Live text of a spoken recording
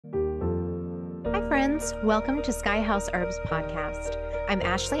friends. Welcome to Sky House Herbs podcast. I'm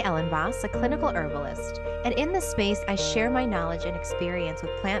Ashley Ellenboss, a clinical herbalist, and in this space, I share my knowledge and experience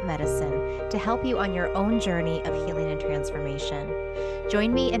with plant medicine to help you on your own journey of healing and transformation.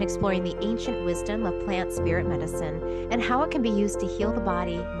 Join me in exploring the ancient wisdom of plant spirit medicine and how it can be used to heal the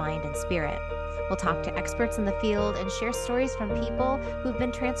body, mind, and spirit. We'll talk to experts in the field and share stories from people who've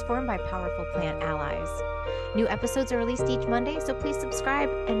been transformed by powerful plant allies. New episodes are released each Monday, so please subscribe.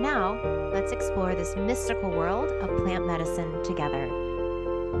 And now, let's explore this mystical world of plant medicine together.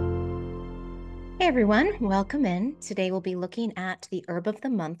 Hey everyone, welcome in. Today we'll be looking at the herb of the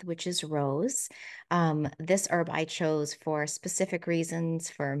month, which is rose. This herb I chose for specific reasons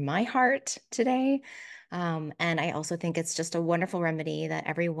for my heart today. And I also think it's just a wonderful remedy that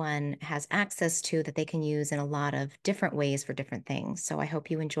everyone has access to that they can use in a lot of different ways for different things. So I hope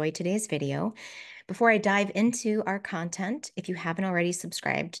you enjoy today's video. Before I dive into our content, if you haven't already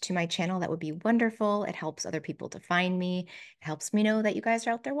subscribed to my channel, that would be wonderful. It helps other people to find me. It helps me know that you guys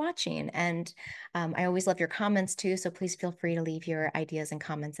are out there watching. And I always love your comments too, so please feel free to leave your ideas and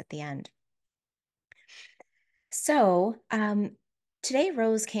comments at the end. So today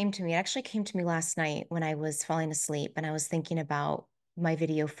Rose came to me. It actually came to me last night when I was falling asleep and I was thinking about my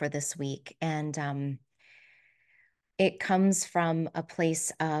video for this week. And it comes from a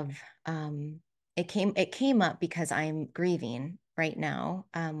place of it came up because I'm grieving right now.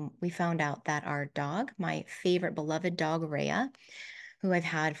 We found out that our dog, my favorite beloved dog, Rhea, who I've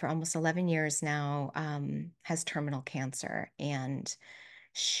had for almost 11 years now, has terminal cancer, and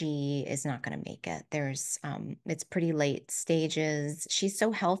she is not going to make it. It's pretty late stages. She's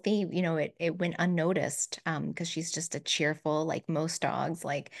so healthy, it went unnoticed, because she's just a cheerful, like most dogs,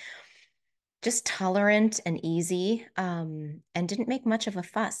 like just tolerant and easy, and didn't make much of a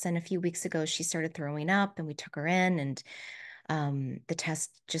fuss. And a few weeks ago, she started throwing up, and we took her in, and the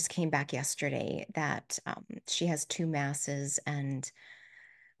test just came back yesterday that she has two masses, and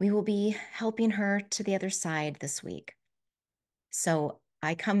we will be helping her to the other side this week. So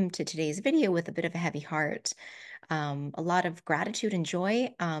I come to today's video with a bit of a heavy heart, a lot of gratitude and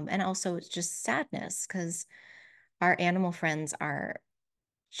joy, and also just sadness because our animal friends are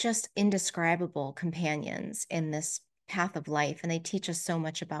just indescribable companions in this path of life. And they teach us so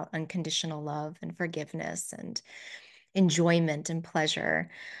much about unconditional love and forgiveness and enjoyment and pleasure.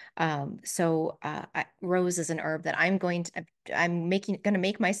 Rose is an herb that I'm going to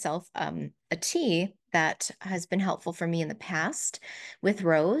make myself a tea that has been helpful for me in the past with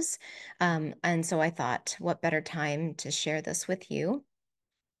rose. And so I thought, what better time to share this with you?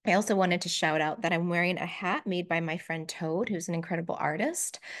 I also wanted to shout out that I'm wearing a hat made by my friend Toad, who's an incredible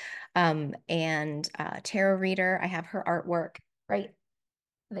artist and tarot reader. I have her artwork right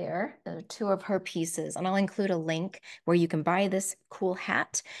there. There are two of her pieces, and I'll include a link where you can buy this cool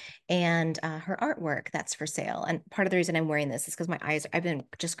hat and her artwork that's for sale. And part of the reason I'm wearing this is because I've been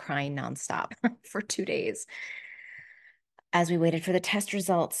just crying nonstop for 2 days as we waited for the test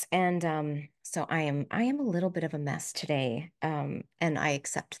results. And so I am a little bit of a mess today. And I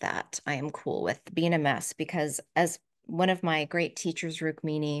accept that. I am cool with being a mess because, as one of my great teachers,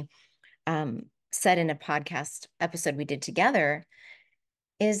 Rukmini, said in a podcast episode we did together,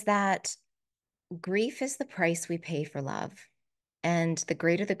 is that grief is the price we pay for love. And the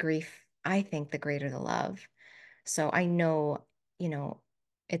greater the grief, I think the greater the love. So I know,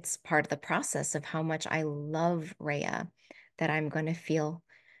 it's part of the process of how much I love Rhea that I'm going to feel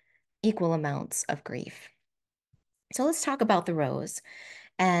equal amounts of grief. So let's talk about the rose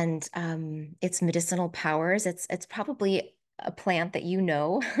and its medicinal powers. It's probably a plant that you've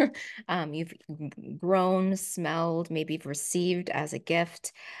grown, smelled, maybe you've received as a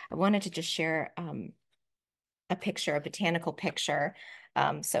gift. I wanted to just share a botanical picture.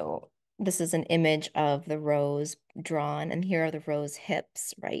 So this is an image of the rose drawn, and here are the rose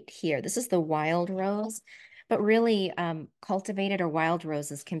hips right here. This is the wild rose, but really cultivated or wild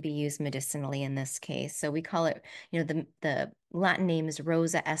roses can be used medicinally in this case. So we call it, the Latin name is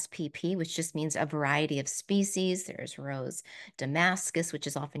Rosa spp, which just means a variety of species. There's Rose Damascus, which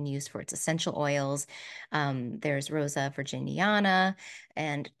is often used for its essential oils. There's Rosa virginiana,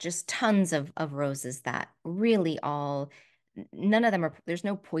 and just tons of roses that really none of them there's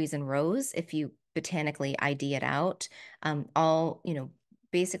no poison rose if you botanically ID it out.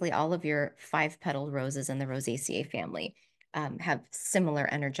 Basically all of your five-petaled roses in the Rosaceae family have similar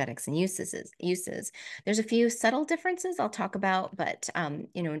energetics and uses. There's a few subtle differences I'll talk about, but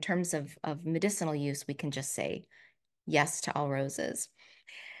in terms of medicinal use, we can just say yes to all roses.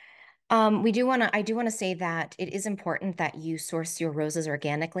 I do want to say that it is important that you source your roses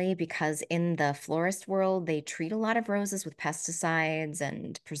organically because in the florist world, they treat a lot of roses with pesticides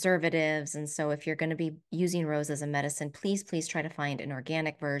and preservatives. And so if you're going to be using rose as a medicine, please try to find an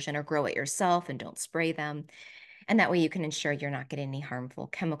organic version or grow it yourself and don't spray them. And that way you can ensure you're not getting any harmful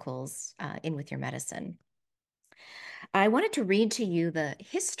chemicals in with your medicine. I wanted to read to you the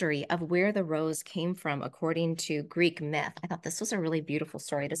history of where the rose came from according to Greek myth. I thought this was a really beautiful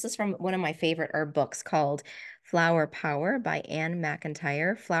story. This is from one of my favorite herb books called Flower Power by Anne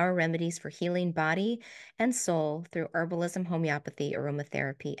McIntyre, Flower Remedies for Healing Body and Soul Through Herbalism, Homeopathy,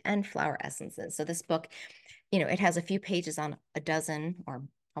 Aromatherapy, and Flower Essences. So this book, it has a few pages on a dozen or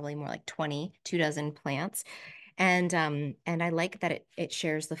probably more like 20, 2 dozen plants. And I like that it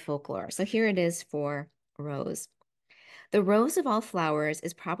shares the folklore. So here it is for rose. The rose of all flowers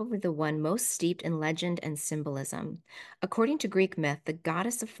is probably the one most steeped in legend and symbolism. According to Greek myth, the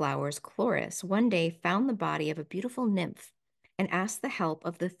goddess of flowers, Chloris, one day found the body of a beautiful nymph and asked the help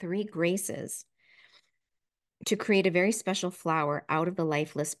of the three graces to create a very special flower out of the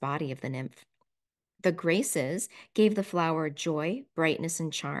lifeless body of the nymph. The graces gave the flower joy, brightness,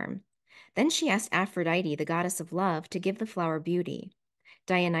 and charm. Then she asked Aphrodite, the goddess of love, to give the flower beauty.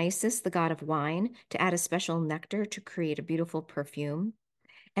 Dionysus, the god of wine, to add a special nectar to create a beautiful perfume,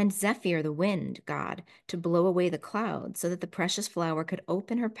 and Zephyr, the wind god, to blow away the clouds so that the precious flower could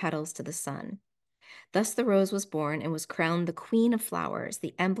open her petals to the sun. Thus the rose was born and was crowned the queen of flowers,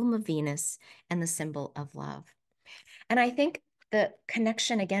 the emblem of Venus and the symbol of love. And I think the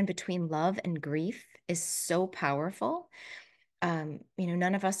connection again between love and grief is so powerful.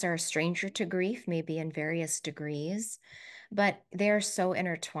 None of us are a stranger to grief, maybe in various degrees, but they're so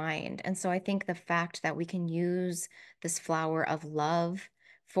intertwined. And so I think the fact that we can use this flower of love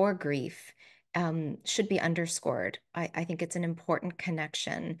for grief should be underscored. I think it's an important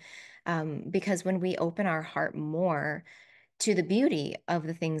connection because when we open our heart more to the beauty of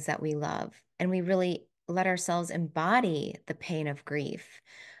the things that we love and we really let ourselves embody the pain of grief,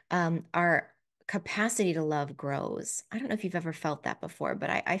 our capacity to love grows. I don't know if you've ever felt that before, but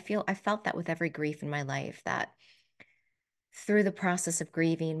I felt that with every grief in my life, that through the process of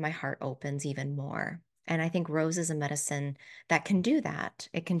grieving, my heart opens even more. And I think rose is a medicine that can do that.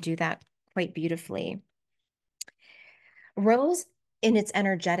 It can do that quite beautifully. Rose in its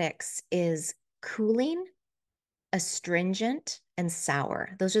energetics is cooling, astringent, and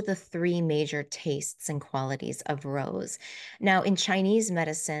sour. Those are the three major tastes and qualities of rose. Now, in Chinese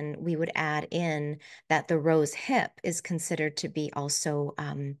medicine, we would add in that the rose hip is considered to be also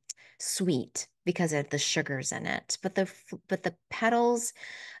sweet because of the sugars in it. But the petals,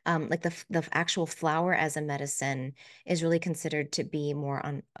 like the actual flower as a medicine, is really considered to be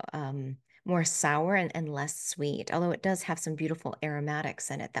more sour and less sweet, although it does have some beautiful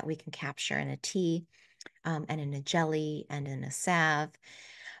aromatics in it that we can capture in a tea and in a jelly and in a salve.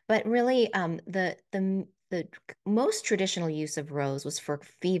 But really, the most traditional use of rose was for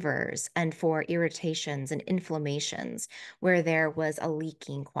fevers and for irritations and inflammations where there was a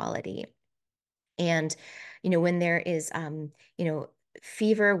leaking quality. And when there is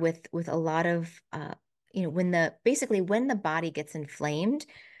fever with a lot of when the body gets inflamed,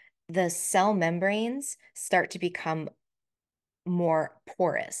 the cell membranes start to become more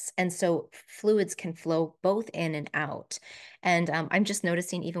porous. And so fluids can flow both in and out. And I'm just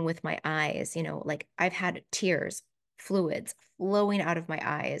noticing, even with my eyes, like I've had tears, fluids flowing out of my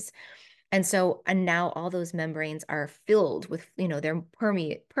eyes. And now all those membranes are filled with, they're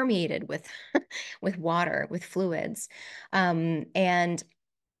permeated with, with water, with fluids. And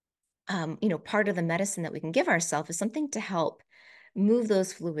part of the medicine that we can give ourselves is something to help move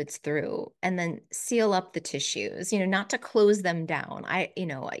those fluids through and then seal up the tissues, not to close them down.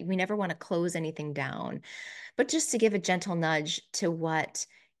 We never want to close anything down, but just to give a gentle nudge to what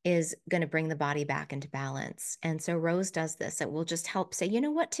is going to bring the body back into balance. And so Rose does this. It will just help say, you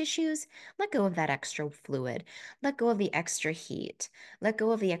know what, tissues, let go of that extra fluid, let go of the extra heat, let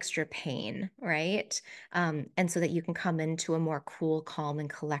go of the extra pain, right? And so that you can come into a more cool, calm, and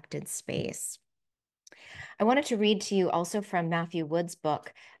collected space. I wanted to read to you also from Matthew Wood's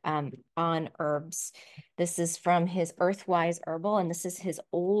book on herbs. This is from his Earthwise Herbal, and this is his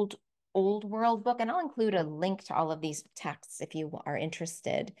old world book. And I'll include a link to all of these texts if you are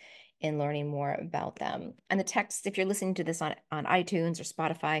interested in learning more about them. And the text, if you're listening to this on iTunes or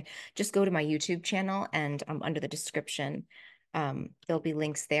Spotify, just go to my YouTube channel and under the description, there'll be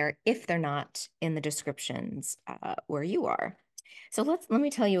links there if they're not in the descriptions where you are. So let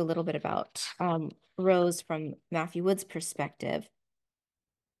me tell you a little bit about Rose from Matthew Wood's perspective.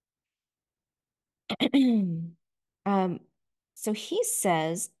 um, So he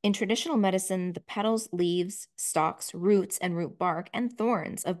says in traditional medicine, the petals, leaves, stalks, roots, and root bark and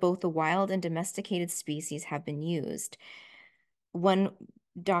thorns of both the wild and domesticated species have been used. One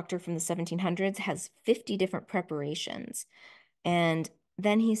doctor from the 1700s has 50 different preparations. And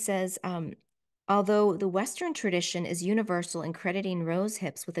then he says, although the Western tradition is universal in crediting rose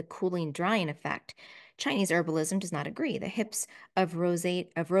hips with a cooling, drying effect, Chinese herbalism does not agree. The hips of Rosa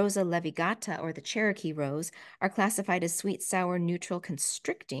levigata, or the Cherokee rose, are classified as sweet, sour, neutral,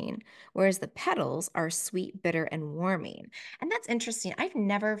 constricting, whereas the petals are sweet, bitter, and warming. And that's interesting. I've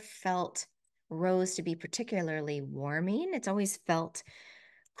never felt rose to be particularly warming. It's always felt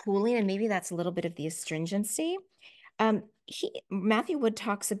cooling, and maybe that's a little bit of the astringency. Matthew Wood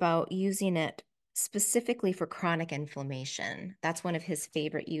talks about using it specifically for chronic inflammation. That's one of his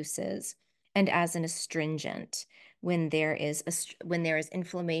favorite uses, and as an astringent when there is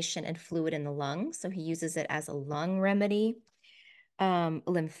inflammation and fluid in the lungs. So he uses it as a lung remedy,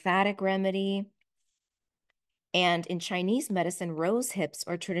 lymphatic remedy. And in Chinese medicine, rose hips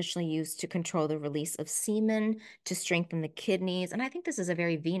are traditionally used to control the release of semen, to strengthen the kidneys. And I think this is a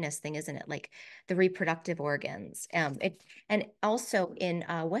very Venus thing, isn't it? Like the reproductive organs. And also in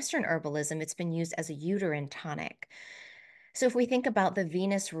Western herbalism, it's been used as a uterine tonic. So if we think about the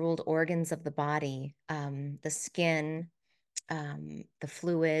Venus ruled organs of the body, the skin, the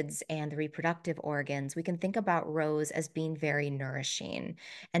fluids and the reproductive organs, we can think about rose as being very nourishing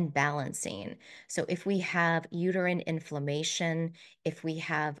and balancing. So, if we have uterine inflammation, if we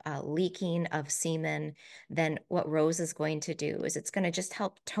have leaking of semen, then what rose is going to do is it's going to just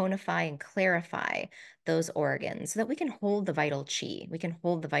help tonify and clarify those organs so that we can hold the vital chi, we can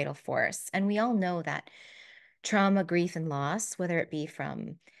hold the vital force. And we all know that trauma, grief, and loss, whether it be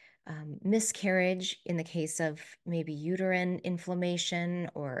from miscarriage in the case of maybe uterine inflammation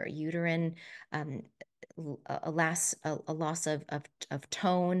or uterine a loss of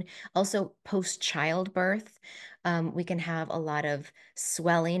tone. Also, post childbirth, we can have a lot of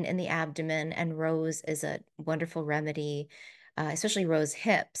swelling in the abdomen, and rose is a wonderful remedy, especially rose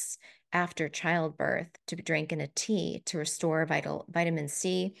hips after childbirth, to drink in a tea to restore vitamin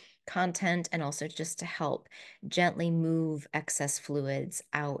C content, and also just to help gently move excess fluids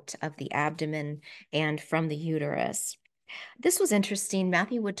out of the abdomen and from the uterus. This was interesting.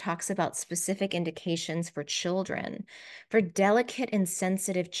 Matthew Wood talks about specific indications for children, for delicate and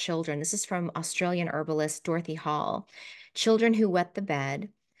sensitive children. This is from Australian herbalist Dorothy Hall. Children who wet the bed,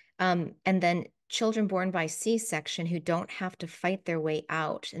 and then children born by C-section who don't have to fight their way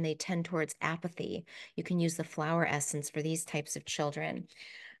out and they tend towards apathy. You can use the flower essence for these types of children.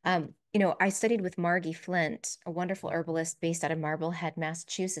 I studied with Margie Flint, a wonderful herbalist based out of Marblehead,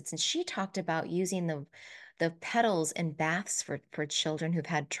 Massachusetts, and she talked about using the petals in baths for children who've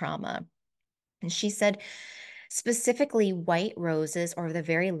had trauma. And she said specifically white roses or the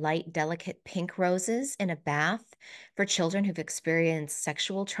very light, delicate pink roses in a bath for children who've experienced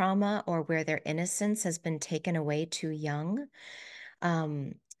sexual trauma or where their innocence has been taken away too young.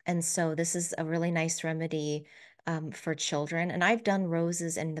 And so this is a really nice remedy for children. And I've done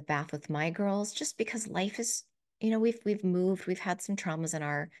roses in the bath with my girls just because life is, we've moved, we've had some traumas in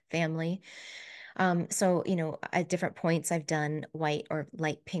our family. So, at different points, I've done white or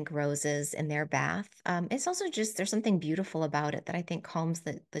light pink roses in their bath. It's also just, there's something beautiful about it that I think calms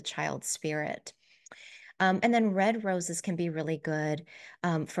the child's spirit. And then red roses can be really good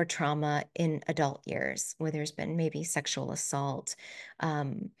for trauma in adult years where there's been maybe sexual assault,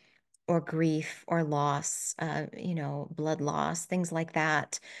 or grief or loss, blood loss, things like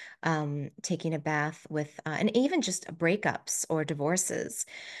that. Taking a bath with, and even just breakups or divorces.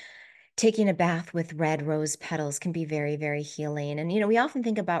 Taking a bath with red rose petals can be very, very healing. And, we often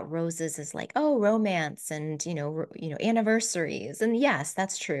think about roses as like, oh, romance and, anniversaries. And yes,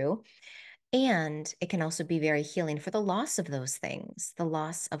 that's true. And it can also be very healing for the loss of those things, the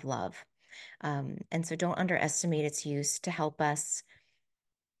loss of love. And so don't underestimate its use to help us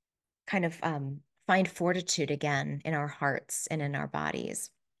kind of find fortitude again in our hearts and in our bodies.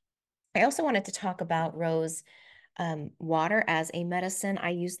 I also wanted to talk about rose water as a medicine. I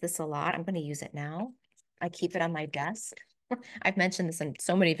use this a lot. I'm going to use it now. I keep it on my desk. I've mentioned this in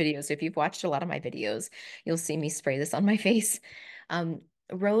so many videos. If you've watched a lot of my videos, you'll see me spray this on my face.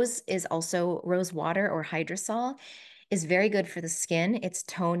 Rose water or hydrosol is very good for the skin. It's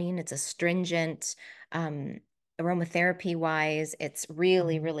toning, it's astringent. Aromatherapy wise, it's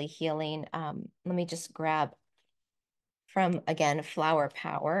really, really healing. Let me just grab from, again, Flower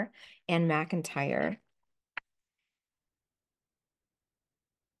Power and McIntyre.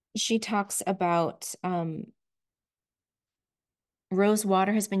 She talks about Rose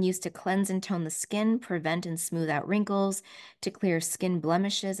water has been used to cleanse and tone the skin, prevent and smooth out wrinkles, to clear skin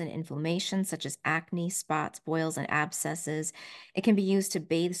blemishes and inflammation such as acne, spots, boils, and abscesses. It can be used to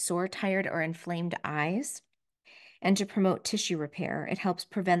bathe sore, tired, or inflamed eyes and to promote tissue repair. It helps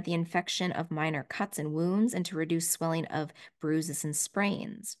prevent the infection of minor cuts and wounds and to reduce swelling of bruises and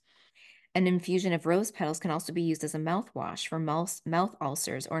sprains. An infusion of rose petals can also be used as a mouthwash for mouth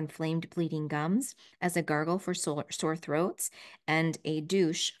ulcers or inflamed bleeding gums, as a gargle for sore throats, and a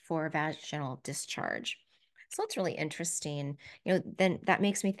douche for vaginal discharge. So it's really interesting. Then that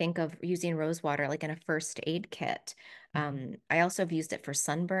makes me think of using rose water like in a first aid kit. I also have used it for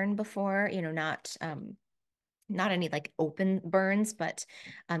sunburn before, not any like open burns, but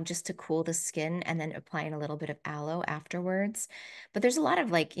just to cool the skin and then applying a little bit of aloe afterwards. But there's a lot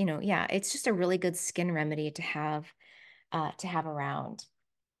of like, yeah, it's just a really good skin remedy to have around.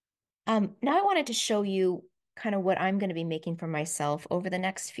 Now I wanted to show you kind of what I'm going to be making for myself over the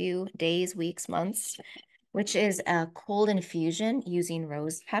next few days, weeks, months, which is a cold infusion using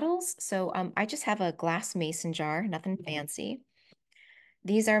rose petals. So I just have a glass mason jar, nothing fancy.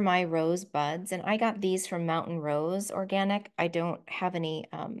 These are my rose buds, and I got these from Mountain Rose Organic. I don't have any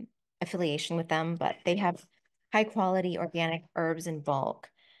affiliation with them, but they have high quality organic herbs in bulk.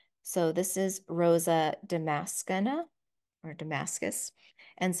 So this is Rosa Damascena or Damascus.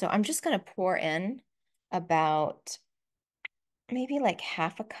 And so I'm just going to pour in about maybe like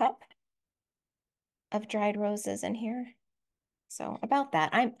half a cup of dried roses in here. So about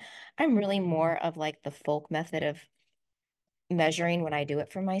that. I'm really more of like the folk method of measuring when I do it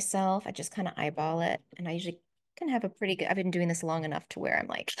for myself. I just kind of eyeball it, and I usually can have a pretty good, I've been doing this long enough to where I'm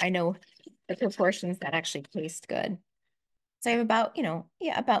like, I know the proportions that actually taste good. So I have about,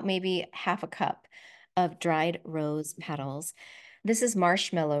 yeah, about maybe half a cup of dried rose petals. This is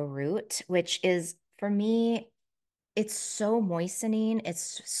marshmallow root, which is for me, it's so moistening,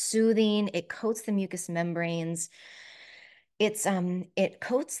 it's soothing, it coats the mucous membranes. It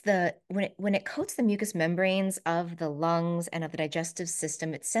coats the when it coats the mucous membranes of the lungs and of the digestive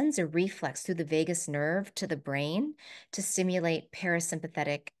system, it sends a reflex through the vagus nerve to the brain to stimulate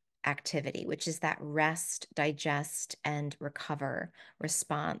parasympathetic activity, which is that rest, digest, and recover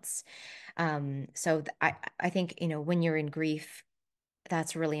response. I think, when you're in grief,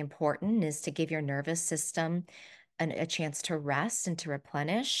 that's really important, is to give your nervous system a chance to rest and to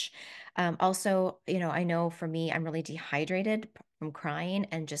replenish. Also, I know for me, I'm really dehydrated from crying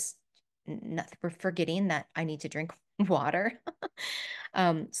and just not, forgetting that I need to drink water.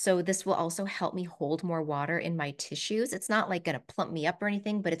 So this will also help me hold more water in my tissues. It's not like going to plump me up or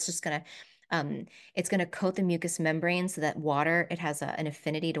anything, but it's going to coat the mucous membrane so that water, it has an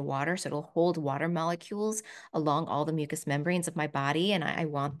affinity to water. So it'll hold water molecules along all the mucous membranes of my body. And I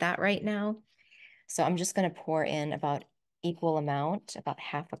want that right now. So I'm just going to pour in about equal amount, about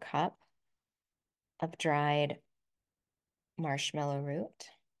half a cup of dried marshmallow root.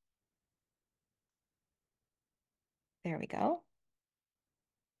 There we go.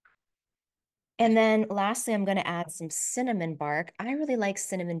 And then lastly, I'm going to add some cinnamon bark. I really like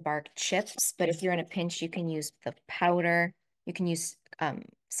cinnamon bark chips, but if you're in a pinch, you can use the powder. You can use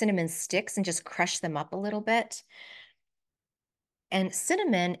cinnamon sticks and just crush them up a little bit. And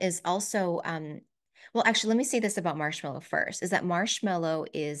cinnamon is also, well, actually, let me say this about marshmallow first, is that marshmallow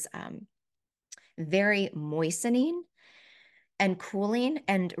is very moistening and cooling,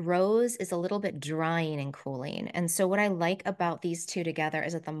 and rose is a little bit drying and cooling. And so what I like about these two together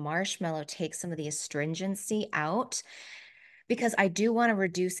is that the marshmallow takes some of the astringency out, because I do want to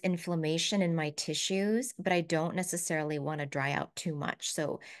reduce inflammation in my tissues, but I don't necessarily want to dry out too much.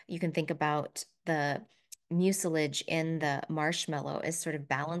 So you can think about the mucilage in the marshmallow as sort of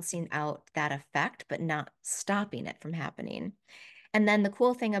balancing out that effect, but not stopping it from happening. And then the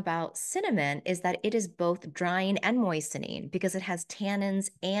cool thing about cinnamon is that it is both drying and moistening because it has tannins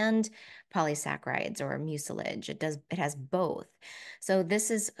and polysaccharides or mucilage. It has both. So this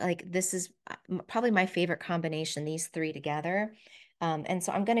is probably my favorite combination, these three together. And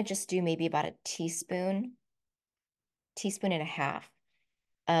so I'm going to just do maybe about a teaspoon and a half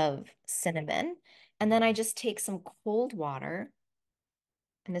of cinnamon. And then I just take some cold water,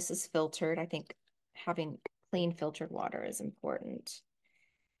 and this is filtered. I think having clean filtered water is important.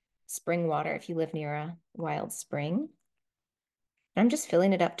 Spring water if you live near a wild spring. I'm just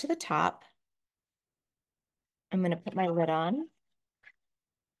filling it up to the top. I'm going to put my lid on.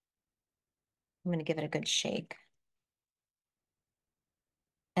 I'm going to give it a good shake.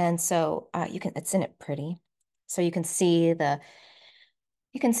 And so it's in it pretty. So you can see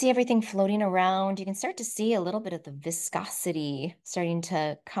everything floating around. You can start to see a little bit of the viscosity starting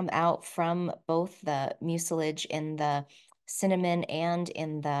to come out from both the mucilage in the cinnamon and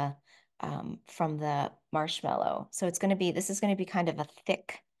in the from the marshmallow. So this is going to be kind of a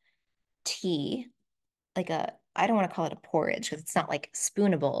thick tea, like I don't want to call it a porridge because it's not like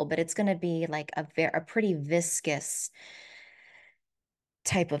spoonable, but it's going to be like a pretty viscous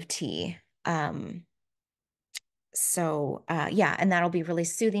type of tea. Um, yeah, and that'll be really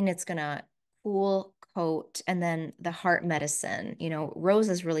soothing. It's gonna cool coat, and then the heart medicine. Rose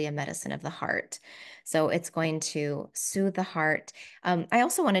is really a medicine of the heart, so it's going to soothe the heart. I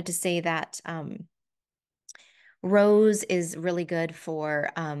also wanted to say that rose is really good for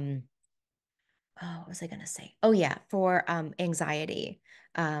oh, what was I going to say? Oh, yeah, for anxiety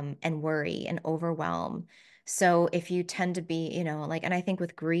and worry and overwhelm. So if you tend to be, like, and I think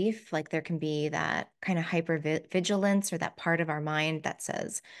with grief, like there can be that kind of hyper vigilance or that part of our mind that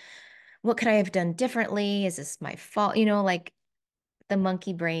says, what could I have done differently? Is this my fault? Like the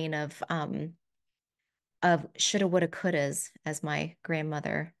monkey brain of shoulda, woulda, couldas, as my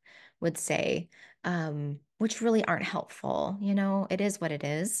grandmother would say, which really aren't helpful. It is what it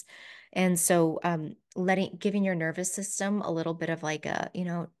is. And so giving your nervous system a little bit of like a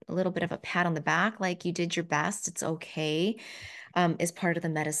little bit of a pat on the back, like you did your best, it's okay, is part of the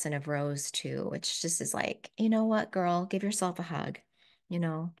medicine of rose too, which just is like, you know what, girl, give yourself a hug. You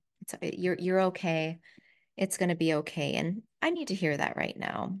know, you're okay. It's gonna be okay. And I need to hear that right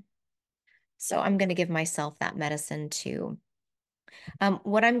now. So I'm going to give myself that medicine too.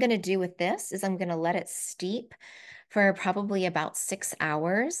 What I'm going to do with this is I'm going to let it steep for probably about 6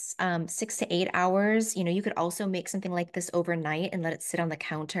 hours, 6 to 8 hours. You could also make something like this overnight and let it sit on the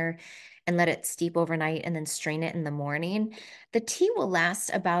counter and let it steep overnight and then strain it in the morning. The tea will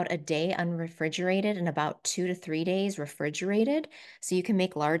last about a day unrefrigerated and about 2 to 3 days refrigerated. So you can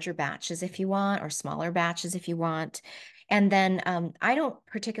make larger batches if you want or smaller batches if you want. And then I don't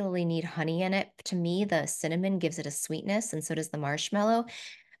particularly need honey in it. To me, the cinnamon gives it a sweetness, and so does the marshmallow.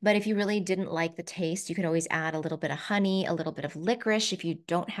 But if you really didn't like the taste, you could always add a little bit of honey, a little bit of licorice if you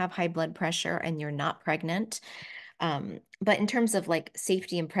don't have high blood pressure and you're not pregnant. But in terms of like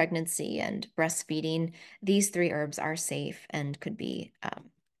safety and pregnancy and breastfeeding, these three herbs are safe and could be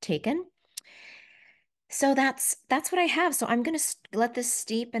taken. So that's what I have. So I'm gonna let this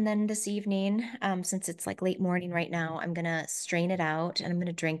steep, and then this evening, since it's like late morning right now, I'm gonna strain it out and I'm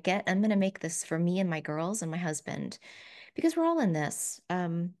gonna drink it. I'm gonna make this for me and my girls and my husband because we're all in this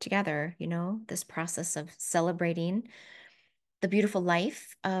together. This process of celebrating the beautiful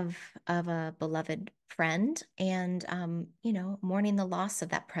life of a beloved friend and mourning the loss of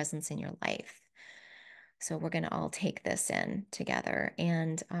that presence in your life. So we're gonna all take this in together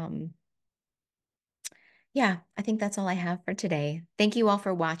and yeah, I think that's all I have for today. Thank you all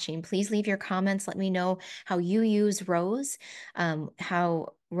for watching. Please leave your comments. Let me know how you use Rose,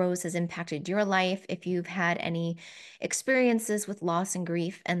 how Rose has impacted your life, if you've had any experiences with loss and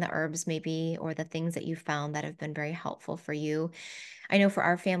grief and the herbs maybe, or the things that you found that have been very helpful for you. I know for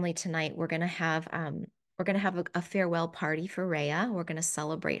our family tonight, we're gonna have a farewell party for Rhea. We're gonna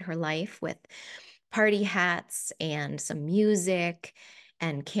celebrate her life with party hats and some music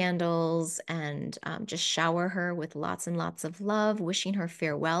and candles and just shower her with lots and lots of love, wishing her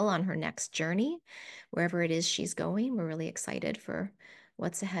farewell on her next journey, wherever it is she's going. We're really excited for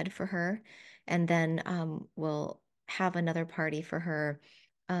what's ahead for her. And then we'll have another party for her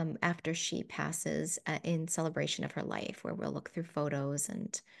after she passes in celebration of her life, where we'll look through photos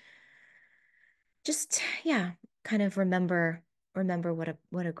and just, yeah, kind of remember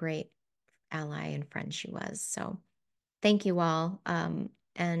what a great ally and friend she was. So thank you all.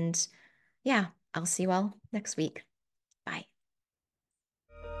 And yeah, I'll see you all next week.